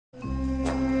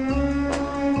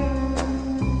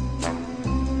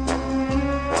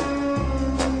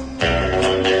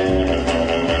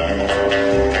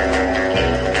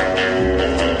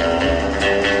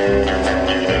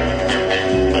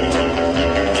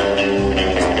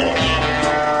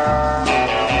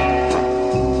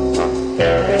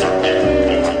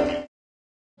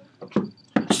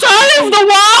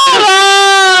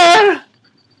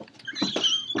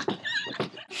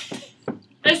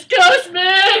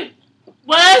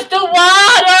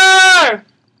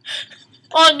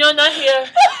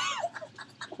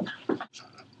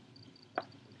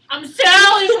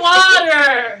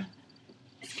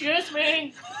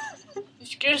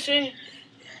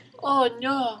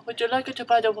would you like to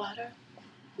buy the water?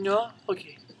 No?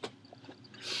 Okay.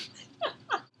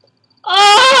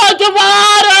 Oh, the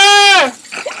water!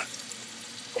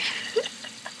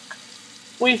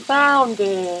 We found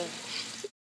it.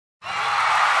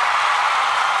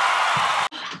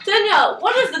 Danielle,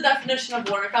 what is the definition of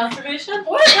water conservation?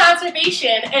 Water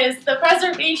conservation is the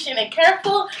preservation and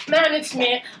careful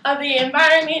management of the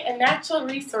environment and natural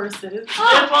resources.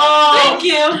 Oh, thank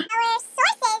you. Our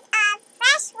sources of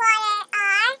fresh water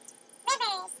are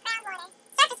rivers, groundwater,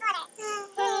 surface water.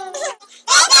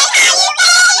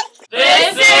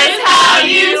 This is how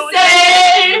you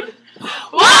save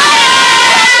Water!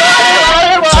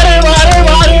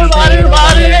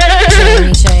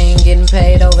 Chain getting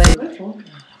paid over.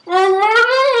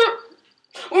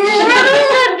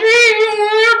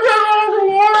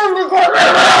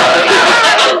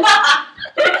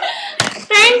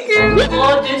 Thank you.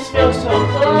 Oh, this feels so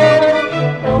good.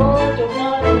 Oh, the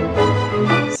water.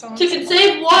 You can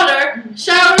save water,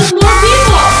 shower with more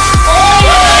people.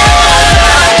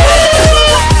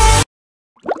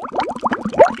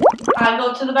 I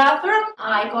go to the bathroom.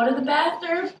 I go to the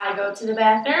bathroom. I go to the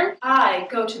bathroom. I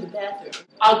go to the bathroom.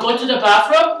 I'll go to the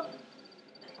bathroom.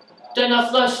 Then a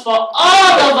flush for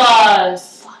all of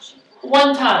us.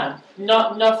 One time.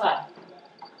 No five.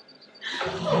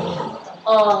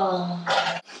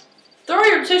 Throw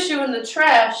your tissue in the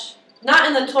trash, not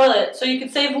in the toilet, so you can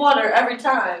save water every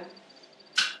time.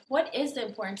 What is the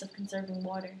importance of conserving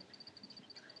water?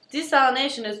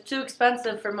 Desalination is too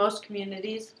expensive for most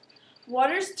communities.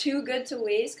 Water's too good to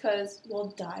waste because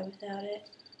we'll die without it.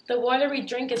 The water we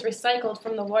drink is recycled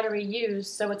from the water we use,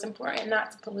 so it's important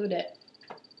not to pollute it.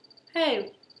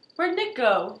 Hey, where'd Nick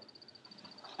go?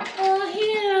 Oh,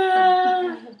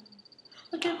 here.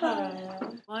 Look at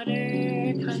that.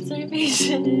 Water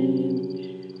conservation.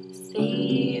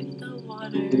 Save the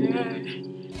water.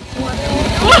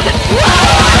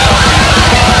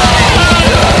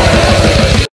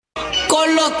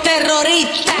 Con los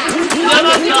terroristas.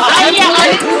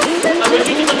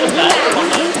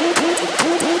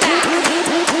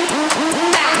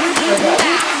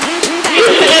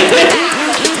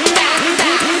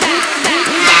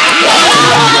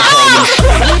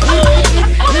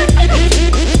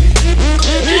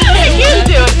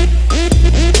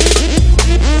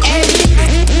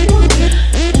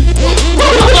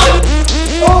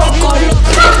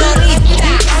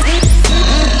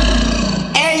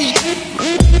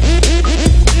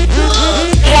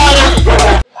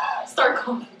 Start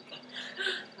coughing.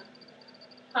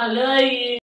 I love you.